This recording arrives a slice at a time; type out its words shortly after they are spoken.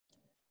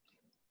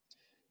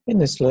In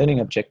this learning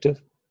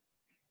objective,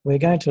 we're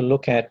going to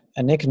look at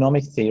an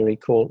economic theory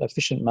called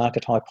efficient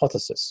market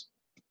hypothesis.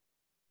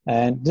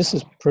 And this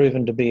has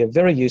proven to be a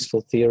very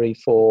useful theory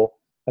for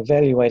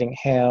evaluating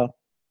how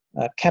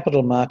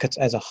capital markets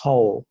as a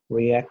whole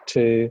react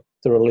to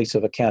the release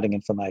of accounting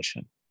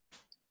information.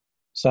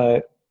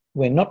 So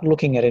we're not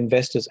looking at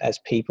investors as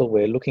people,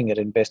 we're looking at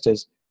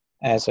investors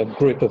as a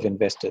group of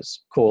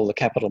investors called the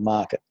capital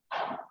market.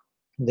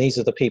 These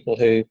are the people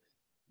who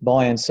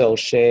buy and sell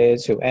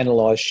shares, who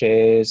analyse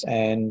shares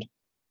and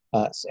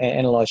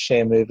analyse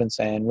share movements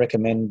and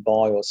recommend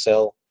buy or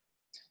sell.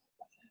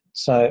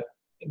 So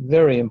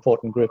very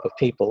important group of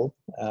people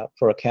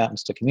for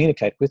accountants to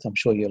communicate with, I'm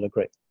sure you'll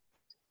agree.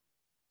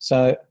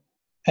 So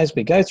as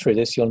we go through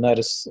this, you'll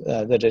notice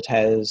that it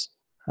has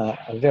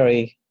a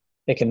very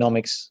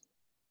economics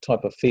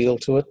type of feel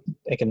to it,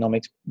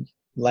 economics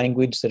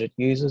language that it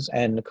uses,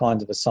 and the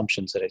kinds of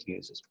assumptions that it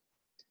uses.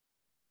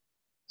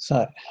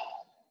 So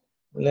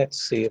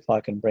let's see if I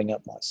can bring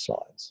up my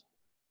slides.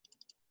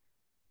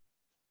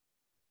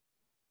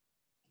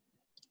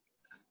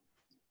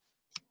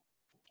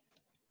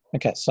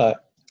 Okay, so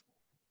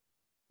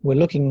we're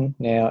looking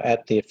now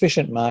at the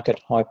efficient market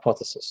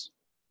hypothesis,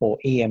 or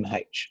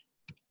EMH.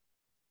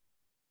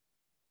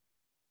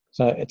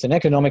 So it's an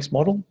economics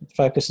model. It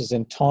focuses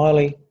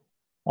entirely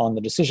on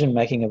the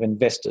decision-making of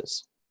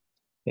investors.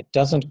 It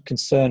doesn't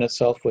concern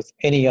itself with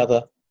any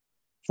other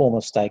form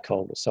of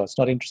stakeholders. So it's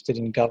not interested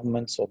in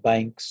governments or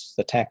banks,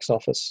 the tax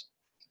office,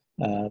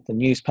 the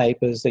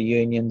newspapers, the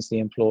unions, the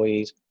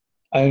employees,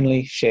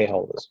 only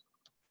shareholders.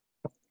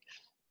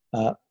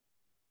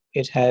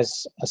 It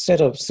has a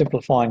set of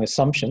simplifying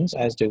assumptions,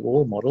 as do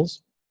all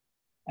models,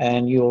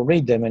 and you'll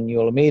read them and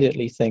you'll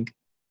immediately think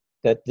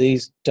that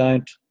these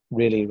don't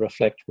really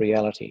reflect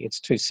reality. It's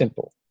too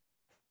simple.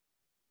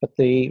 But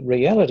the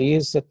reality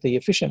is that the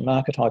efficient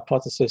market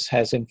hypothesis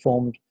has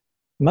informed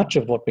much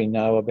of what we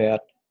know about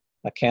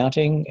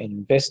accounting,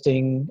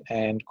 investing,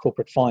 and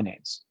corporate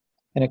finance.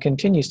 And it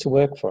continues to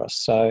work for us.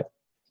 So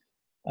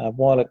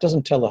while it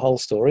doesn't tell the whole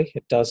story,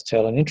 it does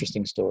tell an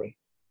interesting story.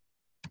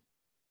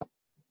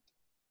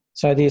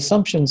 So the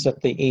assumptions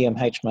that the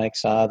EMH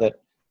makes are that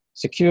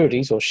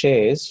securities or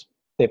shares,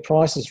 their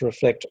prices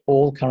reflect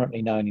all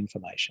currently known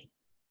information.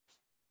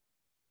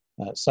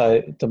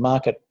 So the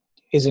market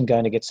isn't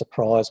going to get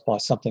surprised by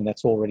something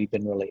that's already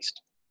been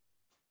released.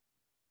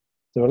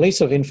 The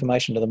release of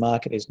information to the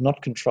market is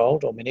not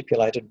controlled or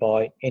manipulated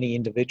by any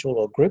individual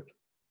or group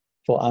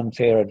for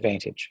unfair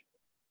advantage.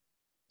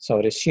 So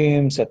it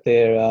assumes that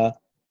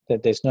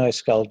there's no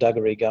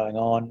skullduggery going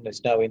on,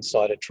 there's no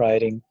insider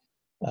trading.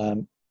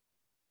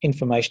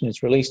 Information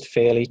is released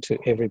fairly to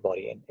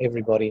everybody, and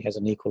everybody has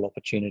an equal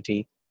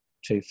opportunity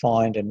to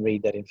find and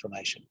read that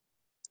information.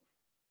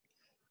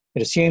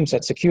 It assumes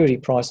that security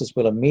prices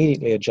will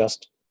immediately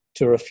adjust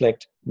to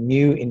reflect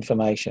new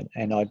information,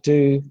 and I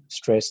do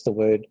stress the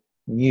word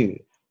new.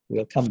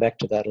 We'll come back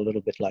to that a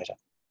little bit later.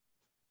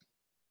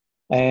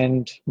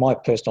 And my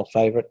personal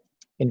favourite,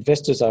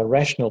 investors are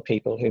rational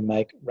people who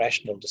make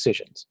rational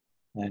decisions,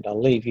 and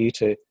I'll leave you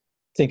to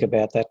think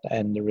about that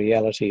and the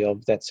reality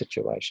of that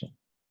situation.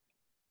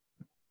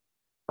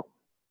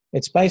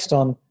 It's based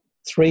on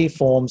 3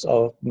 forms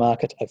of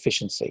market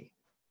efficiency.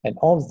 And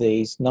of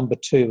these, number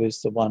 2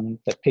 is the one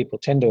that people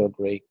tend to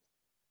agree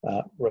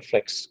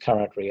reflects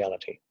current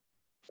reality.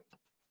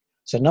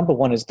 So number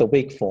 1 is the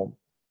weak form.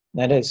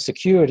 That is,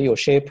 security or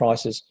share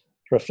prices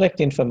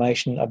reflect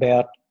information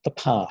about the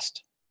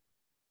past.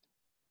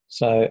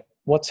 So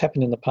what's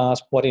happened in the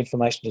past, what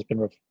information has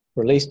been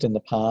released in the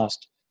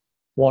past,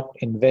 what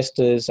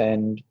investors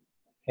and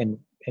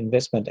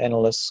investment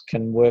analysts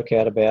can work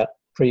out about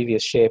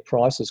previous share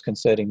prices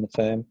concerning the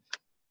firm,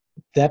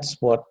 that's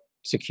what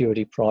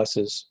security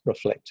prices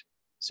reflect.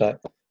 So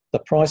the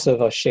price of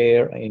a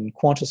share in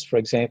Qantas, for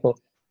example,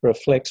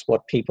 reflects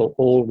what people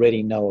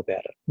already know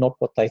about it, not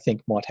what they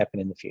think might happen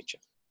in the future.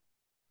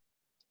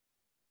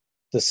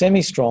 The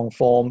semi-strong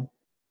form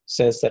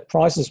says that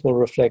prices will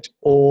reflect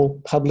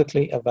all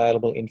publicly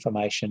available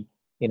information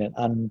in an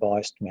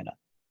unbiased manner.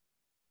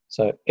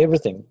 So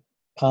everything,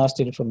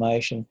 past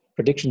information,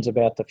 predictions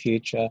about the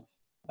future,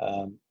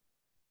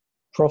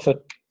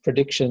 profit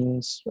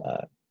predictions,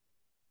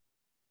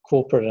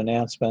 corporate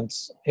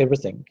announcements,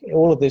 everything.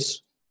 All of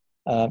this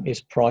is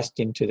priced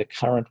into the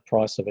current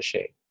price of a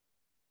share.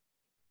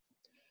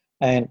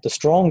 And the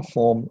strong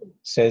form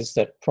says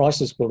that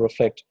prices will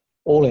reflect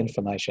all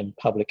information,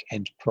 public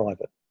and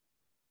private.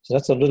 So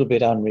that's a little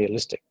bit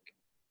unrealistic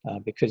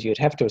because you'd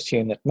have to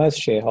assume that most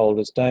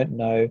shareholders don't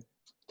know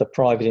the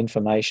private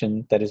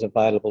information that is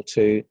available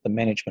to the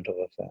management of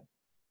a firm.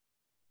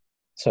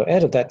 So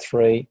out of that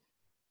 3,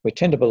 we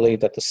tend to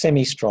believe that the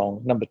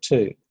semi-strong, number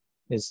 2,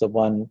 is the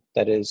one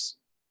that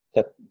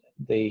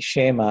the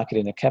share market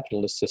in a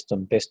capitalist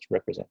system best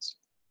represents.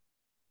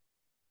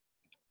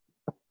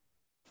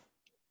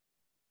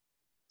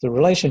 The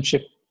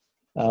relationship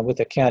with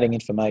accounting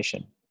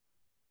information.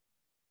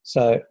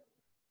 So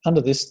under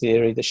this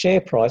theory, the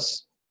share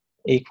price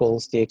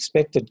equals the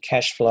expected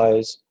cash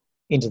flows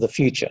into the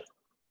future,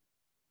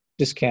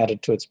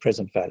 discounted to its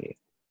present value.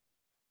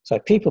 So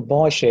people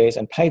buy shares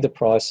and pay the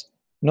price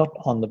not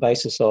on the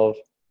basis of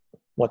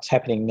what's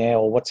happening now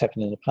or what's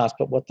happened in the past,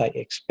 but what they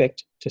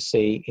expect to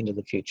see into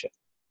the future.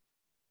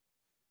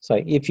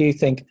 So if you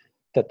think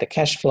that the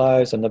cash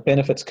flows and the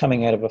benefits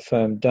coming out of a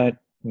firm don't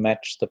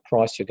match the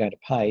price you're going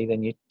to pay,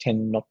 then you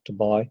tend not to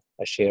buy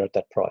a share at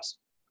that price.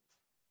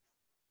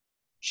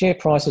 Share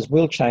prices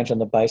will change on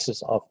the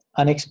basis of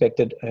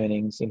unexpected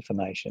earnings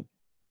information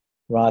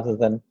rather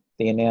than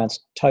the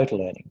announced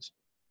total earnings.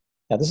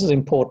 Now, this is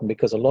important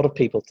because a lot of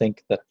people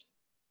think that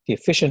the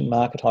efficient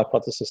market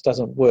hypothesis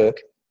doesn't work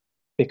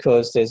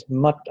because there's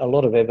a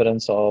lot of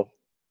evidence of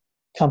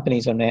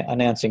companies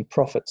announcing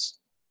profits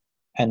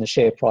and the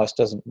share price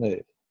doesn't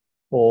move,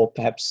 or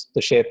perhaps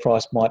the share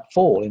price might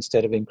fall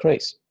instead of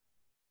increase.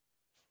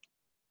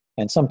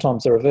 And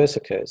sometimes the reverse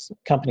occurs.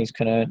 Companies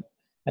can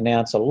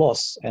announce a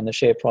loss and the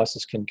share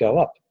prices can go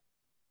up.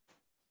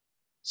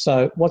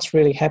 So what's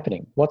really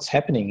happening? What's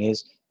happening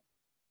is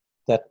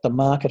that the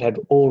market had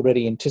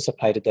already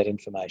anticipated that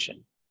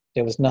information.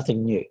 There was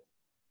nothing new.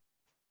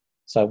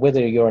 So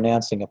whether you're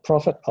announcing a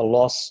profit, a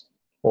loss,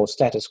 or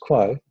status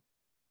quo,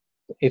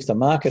 if the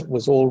market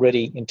was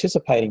already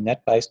anticipating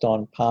that based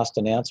on past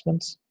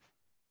announcements,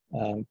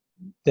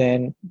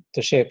 then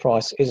the share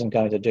price isn't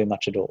going to do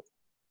much at all.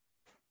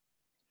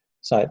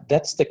 So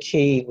that's the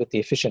key with the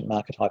efficient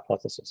market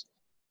hypothesis.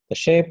 The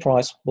share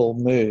price will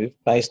move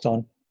based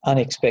on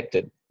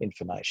unexpected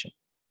information.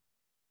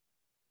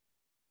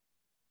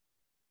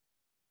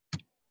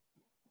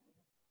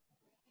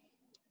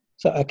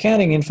 So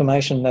accounting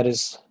information that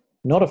is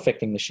not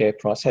affecting the share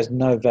price has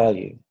no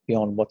value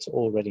beyond what's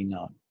already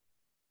known.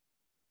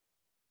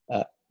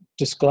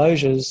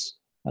 Disclosures,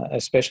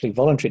 especially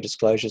voluntary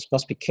disclosures,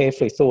 must be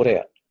carefully thought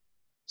out.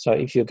 So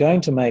if you're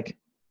going to make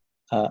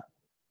a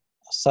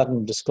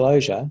sudden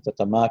disclosure that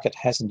the market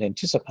hasn't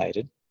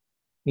anticipated,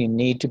 you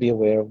need to be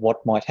aware of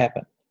what might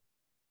happen.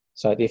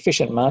 So the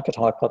efficient market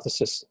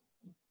hypothesis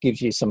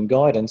gives you some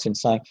guidance in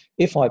saying,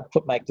 if I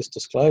make this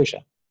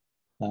disclosure,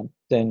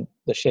 then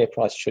the share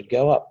price should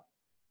go up.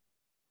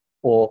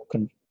 Or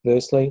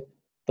conversely,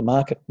 the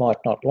market might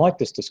not like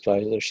this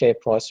disclosure, the share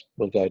price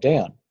will go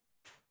down.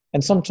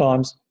 And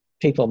sometimes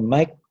people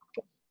make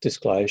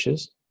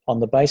disclosures on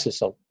the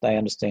basis of they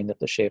understand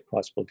that the share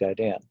price will go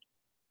down.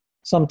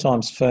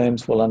 Sometimes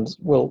firms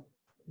will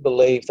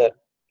believe that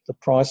the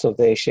price of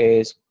their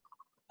shares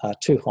are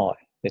too high,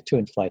 they're too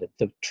inflated.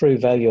 The true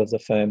value of the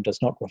firm does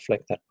not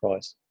reflect that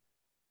price.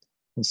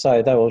 And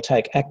so they will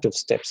take active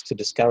steps to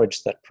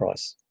discourage that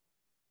price.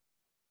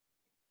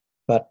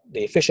 But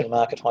the efficient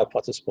market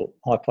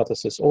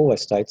hypothesis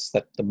always states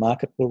that the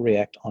market will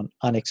react on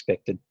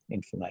unexpected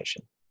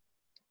information.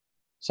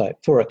 So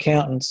for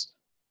accountants,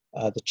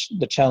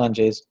 the challenge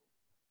is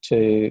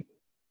to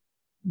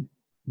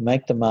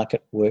make the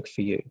market work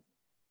for you.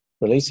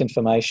 Release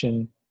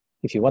information.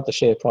 If you want the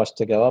share price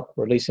to go up,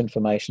 release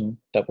information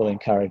that will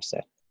encourage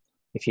that.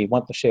 If you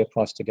want the share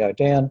price to go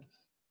down,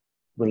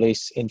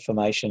 release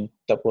information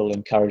that will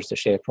encourage the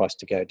share price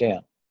to go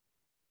down.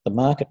 The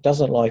market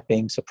doesn't like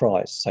being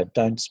surprised, so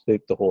don't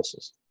spook the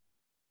horses.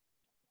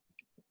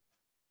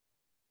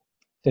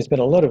 There's been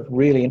a lot of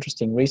really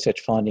interesting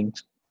research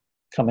findings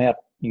come out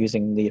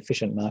using the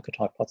efficient market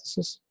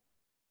hypothesis.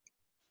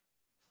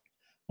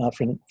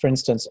 For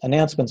instance,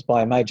 announcements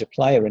by a major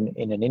player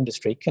in an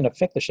industry can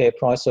affect the share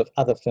price of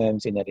other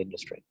firms in that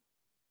industry.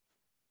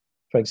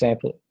 For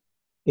example,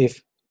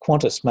 if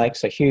Qantas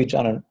makes a huge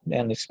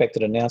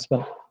unexpected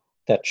announcement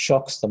that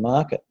shocks the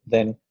market,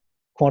 then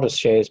Qantas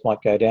shares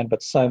might go down,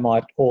 but so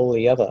might all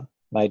the other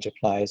major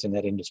players in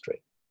that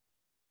industry.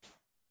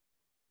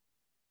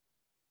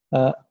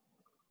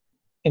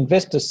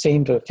 Investors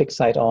seem to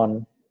fixate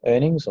on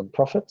earnings, on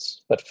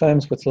profits, but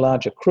firms with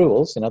large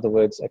accruals, in other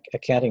words,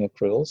 accounting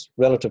accruals,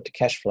 relative to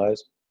cash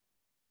flows,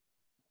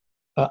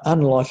 are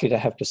unlikely to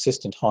have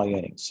persistent high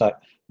earnings. So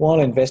while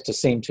investors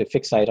seem to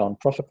fixate on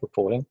profit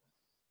reporting,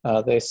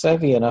 they're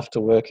savvy enough to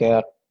work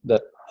out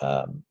that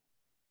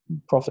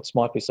profits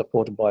might be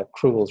supported by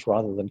accruals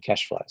rather than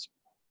cash flows.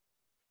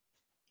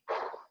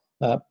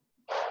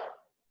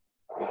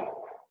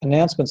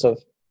 Announcements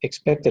of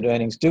expected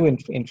earnings do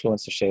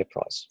influence the share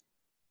price,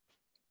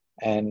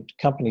 and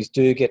companies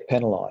do get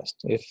penalised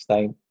if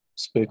they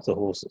spook the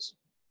horses.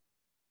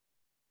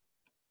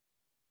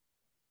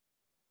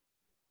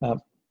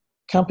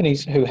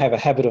 Companies who have a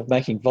habit of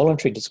making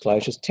voluntary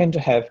disclosures tend to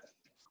have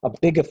a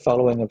bigger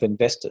following of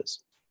investors.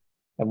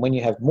 And when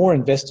you have more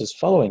investors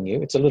following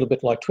you, it's a little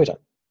bit like Twitter.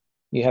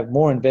 You have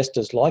more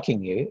investors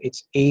liking you,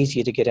 it's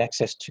easier to get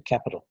access to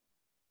capital.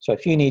 So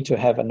if you need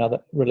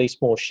to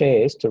release more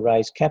shares to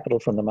raise capital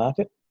from the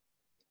market,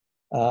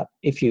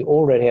 if you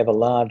already have a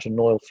large and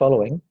loyal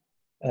following,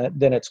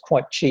 then it's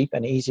quite cheap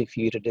and easy for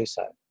you to do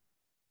so.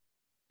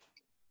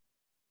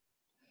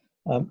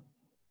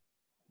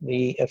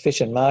 The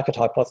efficient market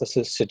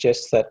hypothesis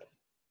suggests that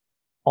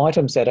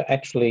items that are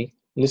actually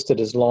listed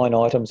as line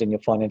items in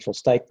your financial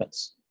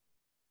statements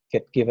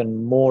get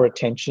given more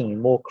attention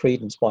and more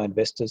credence by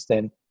investors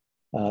than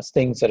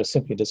things that are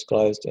simply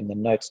disclosed in the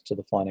notes to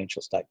the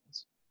financial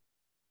statements.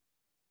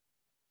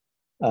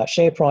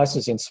 Share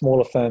prices in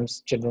smaller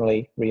firms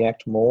generally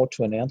react more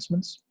to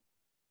announcements.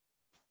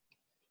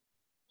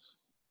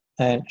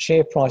 And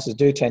share prices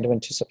do tend to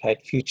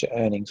anticipate future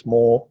earnings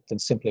more than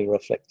simply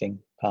reflecting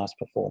past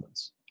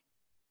performance.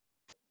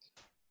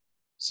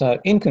 So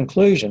in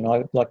conclusion, I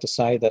would like to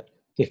say that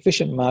the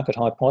efficient market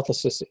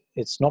hypothesis,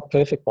 it's not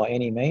perfect by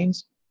any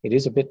means. It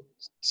is a bit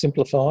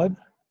simplified,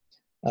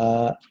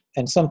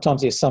 and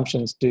sometimes the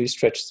assumptions do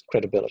stretch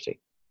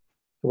credibility.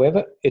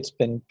 However, it's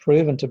been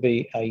proven to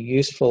be a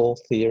useful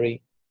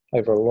theory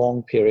over a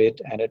long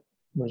period, and it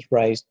has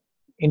raised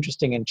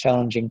interesting and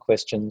challenging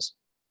questions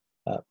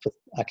for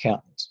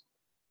accountants.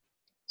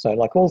 So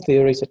like all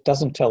theories, it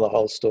doesn't tell the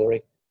whole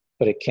story,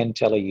 but it can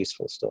tell a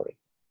useful story.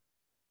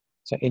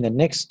 So in the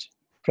next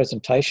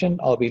presentation,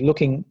 I'll be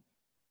looking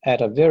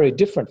at a very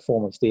different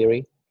form of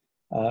theory,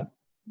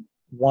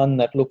 one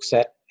that looks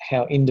at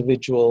how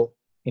individual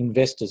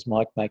investors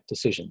might make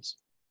decisions.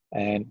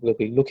 And we'll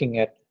be looking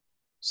at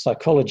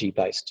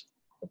psychology-based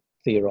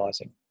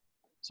theorising.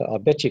 So I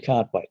bet you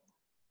can't wait.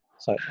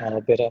 So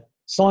I'll better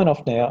sign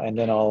off now, and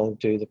then I'll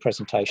do the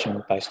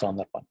presentation based on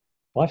that one.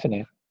 Bye for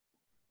now.